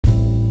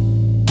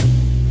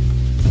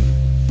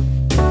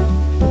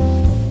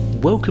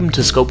Welcome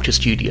to Sculpture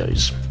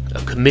Studios,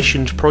 a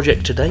commissioned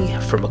project today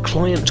from a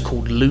client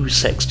called Lou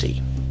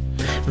Sexty.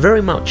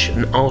 Very much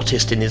an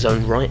artist in his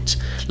own right,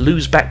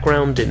 Lou's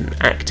background in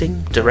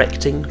acting,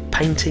 directing,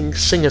 painting,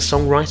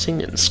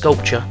 singer-songwriting and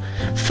sculpture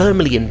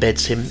firmly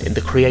embeds him in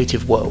the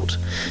creative world,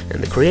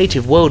 and the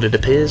creative world, it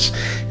appears,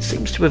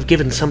 seems to have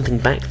given something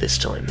back this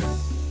time.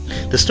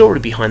 The story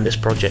behind this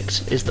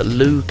project is that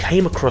Lou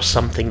came across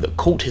something that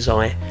caught his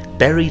eye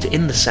buried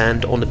in the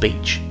sand on a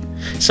beach.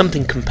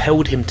 Something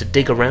compelled him to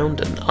dig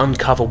around and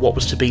uncover what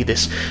was to be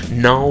this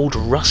gnarled,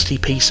 rusty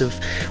piece of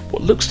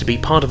what looks to be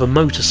part of a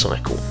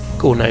motorcycle.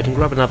 Go on, Aden,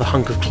 grab another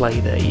hunk of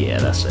clay there, yeah,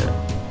 that's it.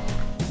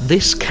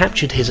 This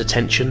captured his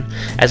attention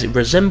as it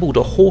resembled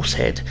a horse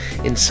head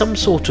in some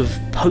sort of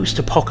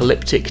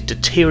post-apocalyptic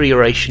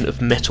deterioration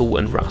of metal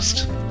and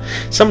rust.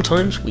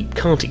 Sometimes we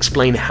can't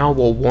explain how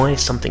or why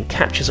something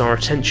captures our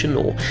attention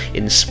or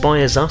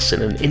inspires us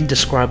in an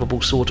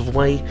indescribable sort of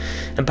way,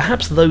 and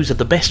perhaps those are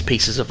the best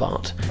pieces of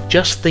art,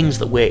 just things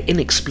that we're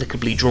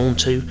inexplicably drawn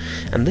to,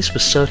 and this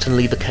was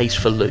certainly the case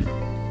for Lou.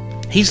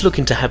 He's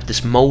looking to have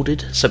this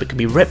moulded so it can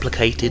be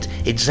replicated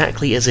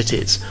exactly as it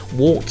is,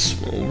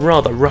 warts, or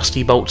rather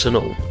rusty bolts and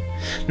all.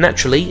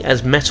 Naturally,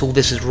 as metal,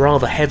 this is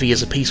rather heavy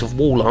as a piece of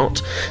wall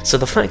art, so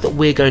the fact that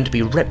we're going to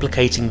be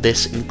replicating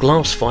this in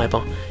glass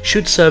fibre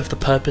should serve the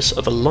purpose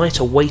of a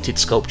lighter weighted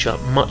sculpture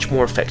much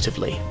more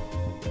effectively.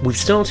 We've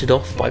started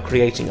off by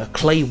creating a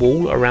clay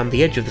wall around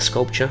the edge of the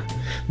sculpture.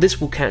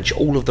 This will catch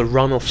all of the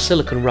runoff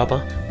silicone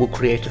rubber, will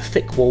create a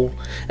thick wall,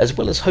 as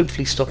well as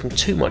hopefully stopping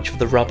too much of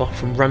the rubber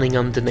from running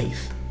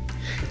underneath.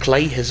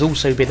 Clay has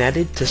also been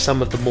added to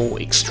some of the more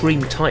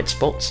extreme tight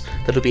spots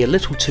that will be a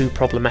little too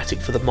problematic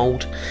for the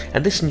mould,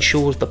 and this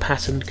ensures the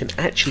pattern can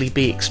actually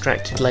be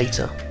extracted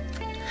later.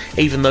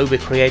 Even though we're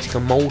creating a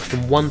mould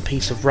from one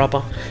piece of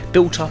rubber,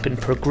 built up in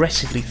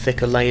progressively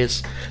thicker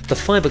layers, the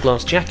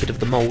fiberglass jacket of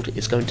the mould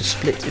is going to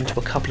split into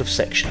a couple of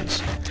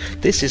sections.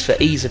 This is for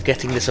ease of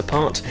getting this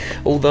apart,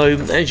 although,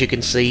 as you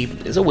can see,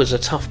 it's always a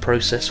tough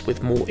process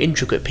with more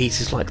intricate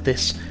pieces like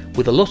this,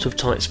 with a lot of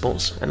tight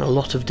spots and a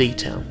lot of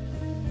detail.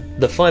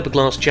 The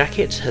fiberglass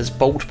jacket has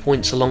bolt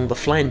points along the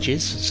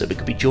flanges so it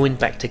can be joined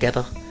back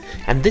together,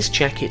 and this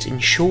jacket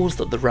ensures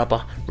that the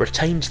rubber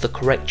retains the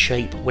correct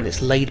shape when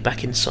it's laid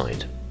back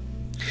inside.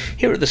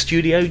 Here at the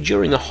studio,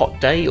 during a hot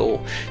day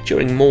or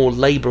during more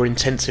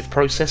labour-intensive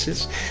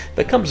processes,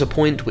 there comes a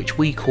point which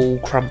we call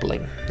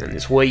crumbling, and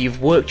it's where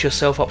you've worked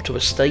yourself up to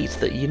a state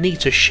that you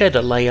need to shed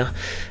a layer,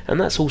 and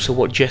that's also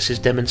what Jess is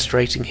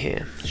demonstrating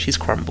here. She's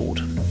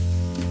crumbled.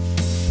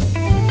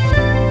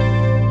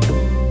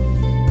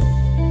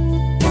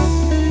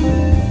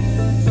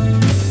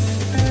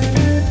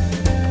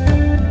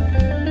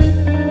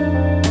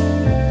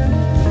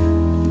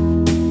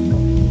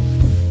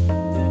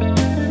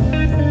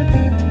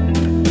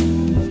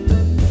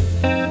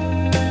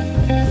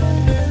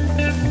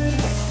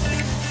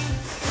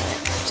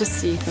 Just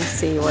so you can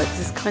see why this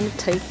is kind of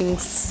taking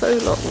so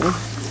long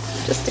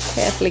just to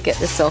carefully get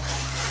this off.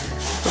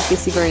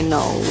 Obviously very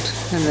gnarled,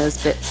 and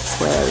there's bits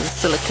where the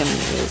silicone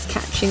is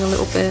catching a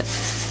little bit.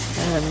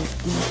 And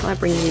if I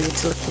bring you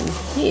to look in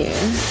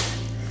here,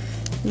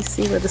 you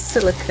see where the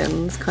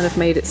silicone's kind of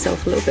made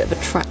itself a little bit of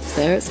a trap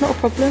there. It's not a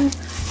problem,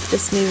 it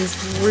just means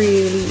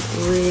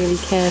really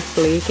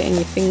carefully getting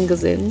your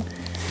fingers in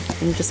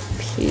and just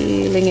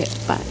peeling it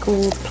back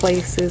all the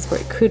places where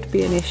it could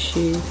be an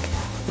issue.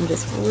 And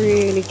just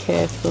really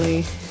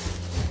carefully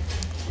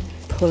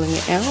pulling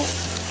it out,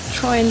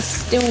 trying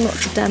still not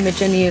to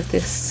damage any of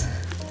this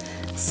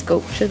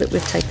sculpture that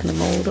we've taken a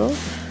mould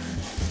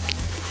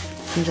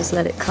of, and just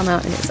let it come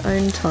out in its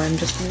own time,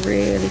 just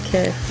really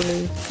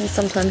carefully. And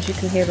sometimes you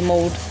can hear the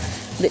mould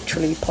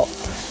literally pop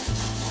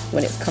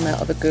when it's come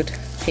out of a good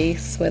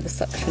piece where the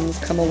suction's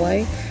come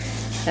away.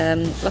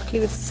 Luckily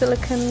with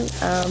silicone,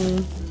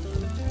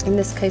 in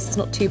this case it's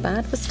not too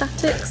bad for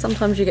static.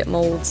 Sometimes you get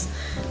moulds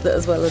that,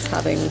 as well as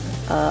having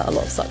a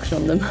lot of suction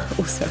on them,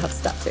 also have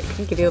static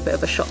and give you a bit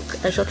of a shock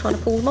as you're trying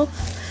to pull them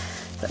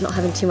off, but not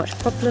having too much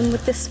problem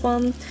with this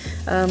one.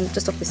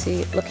 Just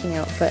obviously looking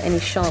out for any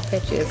sharp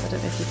edges. I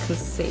don't know if you can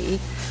see,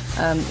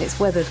 it's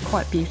weathered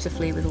quite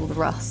beautifully with all the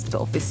rust,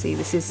 but obviously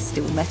this is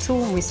still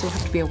metal and we still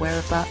have to be aware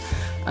of that.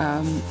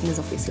 There's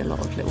obviously a lot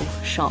of little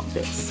sharp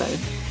bits, so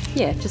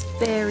yeah, just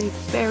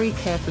very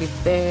carefully,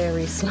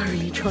 very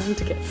slowly trying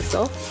to get this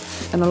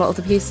off. And a lot of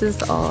the pieces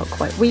that are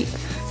quite weak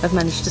have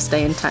managed to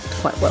stay intact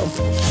quite well.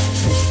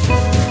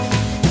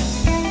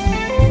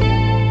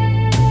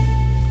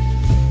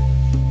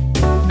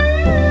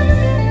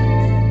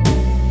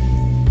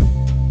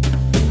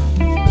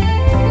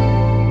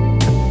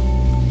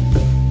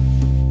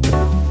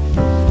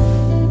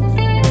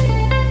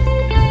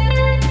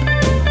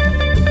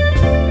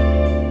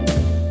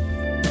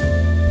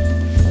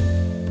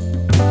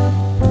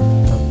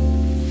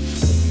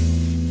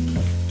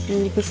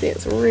 And you can see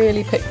it's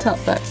really picked up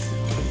that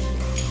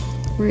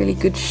really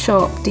good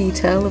sharp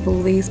detail of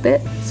all these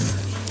bits.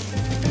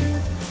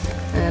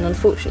 And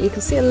unfortunately you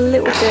can see a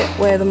little bit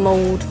where the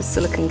mould, the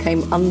silicone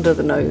came under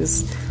the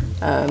nose,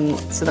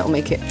 so that'll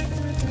make it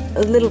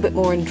a little bit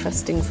more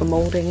interesting for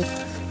moulding,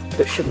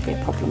 but shouldn't be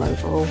a problem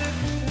overall.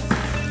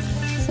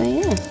 So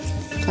yeah,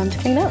 time to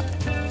clean up.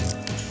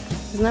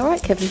 Isn't that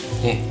right, Kevin?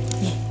 Yeah.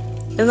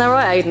 Isn't that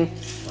right, Aden?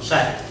 What's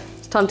that?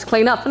 It's time to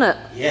clean up, isn't it?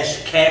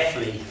 Yes,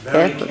 carefully,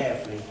 very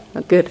carefully.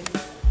 Oh, good.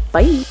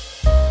 Bye.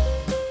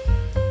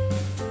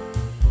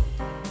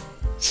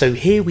 So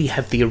here we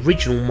have the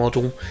original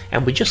model,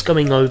 and we're just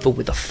going over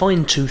with a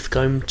fine tooth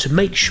comb to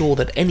make sure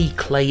that any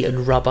clay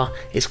and rubber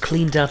is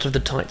cleaned out of the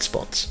tight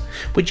spots.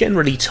 We're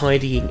generally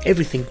tidying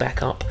everything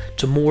back up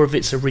to more of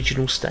its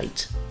original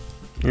state.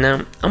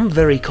 Now, I'm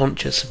very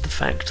conscious of the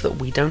fact that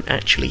we don't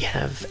actually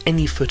have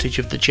any footage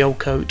of the gel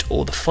coat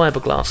or the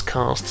fiberglass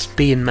casts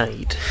being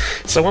made,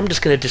 so I'm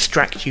just going to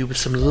distract you with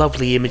some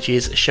lovely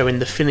images showing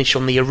the finish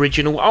on the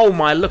original. Oh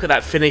my, look at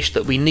that finish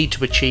that we need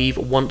to achieve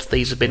once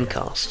these have been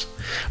cast.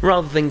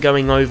 Rather than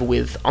going over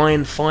with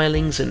iron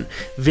filings and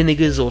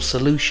vinegars or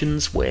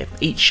solutions where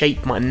each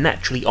shape might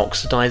naturally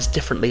oxidise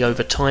differently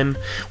over time,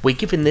 we're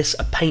giving this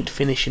a paint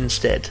finish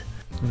instead.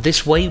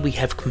 This way we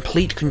have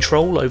complete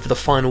control over the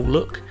final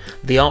look,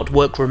 the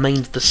artwork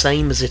remains the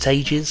same as it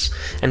ages,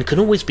 and can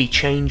always be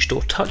changed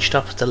or touched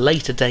up at a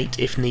later date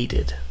if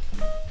needed.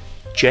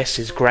 Jess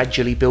is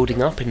gradually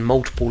building up in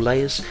multiple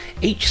layers,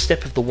 each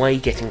step of the way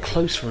getting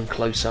closer and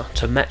closer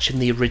to matching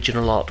the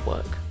original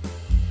artwork.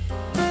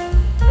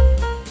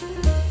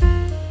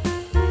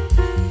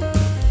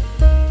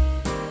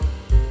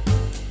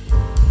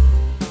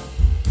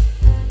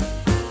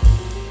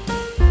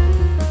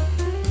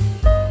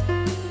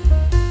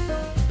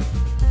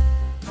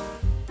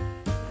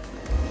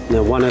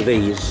 Now one of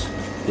these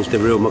is the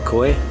real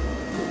McCoy,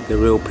 the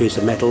real piece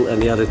of metal,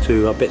 and the other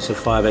two are bits of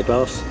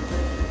fiberglass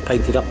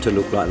painted up to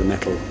look like the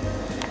metal.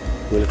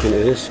 We're looking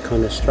at this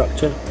kind of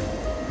structure,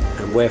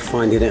 and we're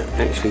finding it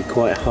actually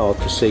quite hard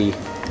to see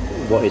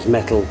what is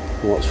metal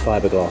and what's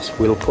fiberglass.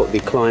 We'll put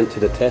the client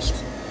to the test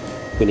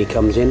when he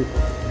comes in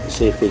and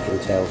see if he can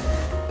tell.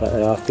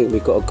 But I think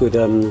we've got a good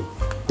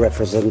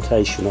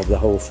representation of the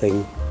whole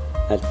thing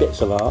as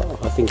bits of art.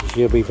 I think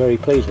you'll be very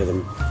pleased with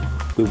them.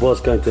 We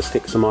was going to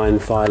stick some iron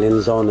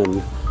filings on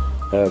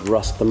and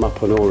rust them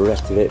up and all the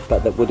rest of it,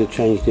 but that would have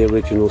changed the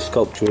original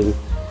sculpturing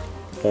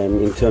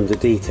in terms of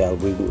detail,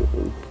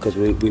 because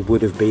we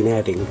would have been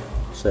adding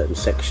certain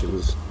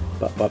sections,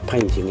 but by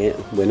painting it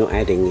we're not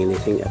adding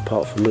anything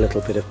apart from a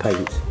little bit of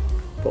paint.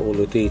 But all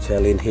the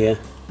detail in here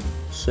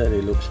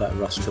certainly looks like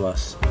rust to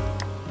us,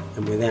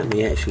 and without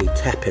me actually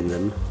tapping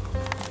them,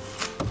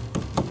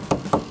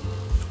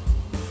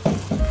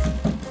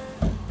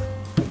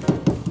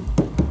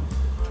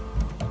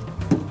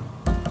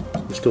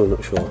 still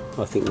not sure.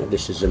 I think that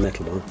this is a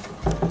metal one.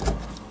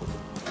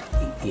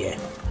 Yeah,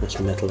 that's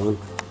a metal one,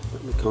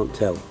 but we can't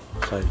tell.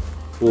 So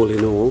all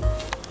in all,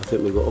 I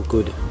think we've got a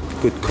good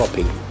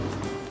copy.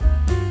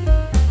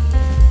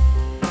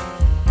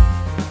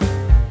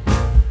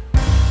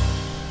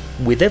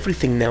 With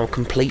everything now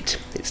complete,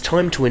 it's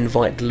time to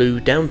invite Lou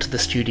down to the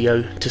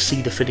studio to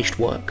see the finished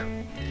work.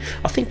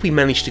 I think we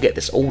managed to get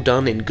this all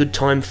done in good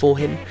time for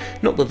him,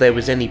 not that there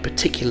was any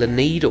particular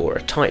need or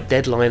a tight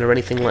deadline or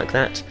anything like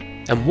that.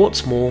 And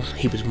what's more,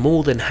 he was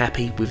more than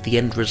happy with the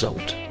end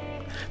result.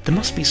 There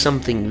must be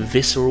something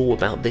visceral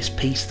about this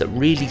piece that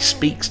really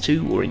speaks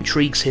to or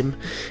intrigues him,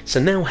 so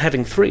now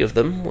having 3 of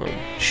them, well,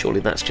 surely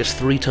that's just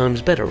 3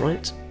 times better,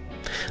 right?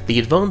 The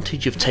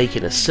advantage of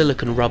taking a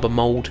silicone rubber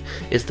mould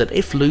is that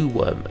if Lou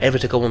were ever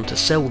to go on to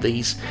sell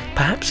these,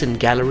 perhaps in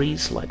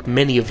galleries, like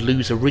many of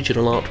Lou's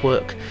original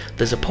artwork,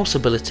 there's a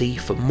possibility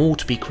for more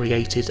to be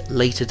created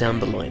later down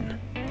the line.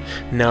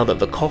 Now that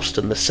the cost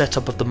and the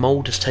setup of the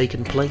mould has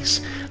taken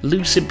place,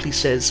 Lou simply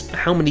says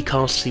how many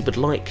casts he would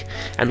like,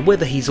 and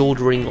whether he's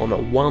ordering on a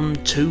 1,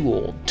 2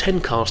 or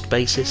 10 cast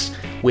basis,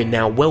 we're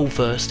now well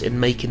versed in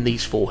making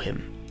these for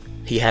him.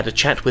 He had a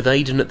chat with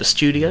Aden at the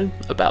studio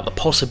about the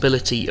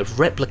possibility of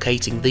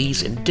replicating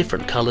these in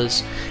different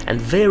colours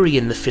and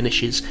varying the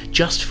finishes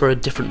just for a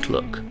different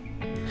look.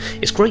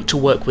 It's great to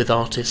work with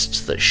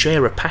artists that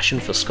share a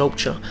passion for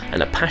sculpture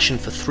and a passion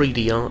for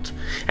 3D art,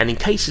 and in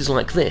cases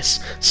like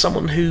this,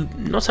 someone who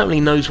not only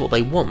knows what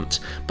they want,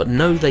 but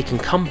know they can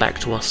come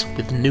back to us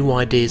with new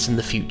ideas in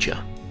the future.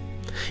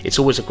 It's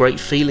always a great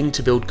feeling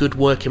to build good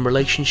working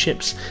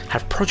relationships,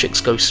 have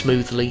projects go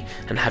smoothly,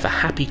 and have a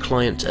happy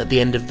client at the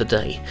end of the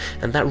day,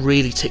 and that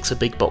really ticks a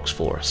big box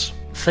for us.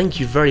 Thank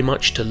you very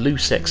much to Lou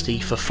Sexty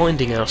for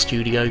finding our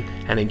studio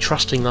and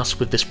entrusting us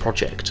with this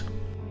project.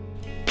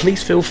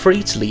 Please feel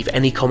free to leave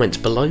any comments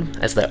below,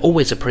 as they're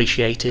always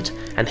appreciated,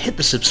 and hit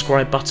the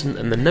subscribe button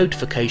and the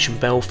notification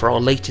bell for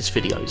our latest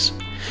videos.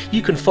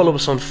 You can follow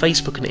us on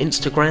Facebook and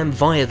Instagram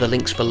via the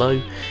links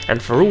below,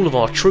 and for all of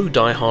our true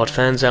die-hard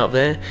fans out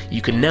there,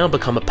 you can now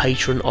become a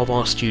patron of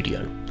our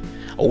studio.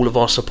 All of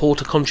our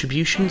supporter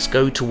contributions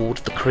go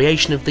towards the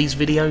creation of these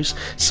videos,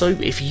 so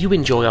if you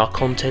enjoy our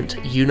content,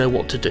 you know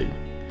what to do.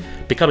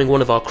 Becoming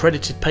one of our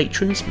credited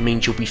patrons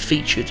means you'll be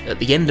featured at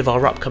the end of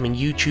our upcoming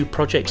YouTube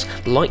projects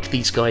like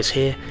these guys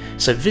here,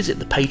 so visit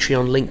the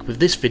Patreon link with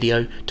this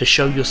video to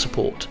show your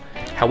support,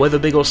 However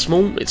big or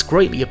small, it's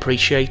greatly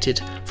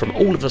appreciated from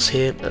all of us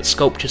here at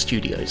Sculpture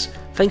Studios.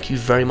 Thank you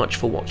very much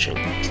for watching.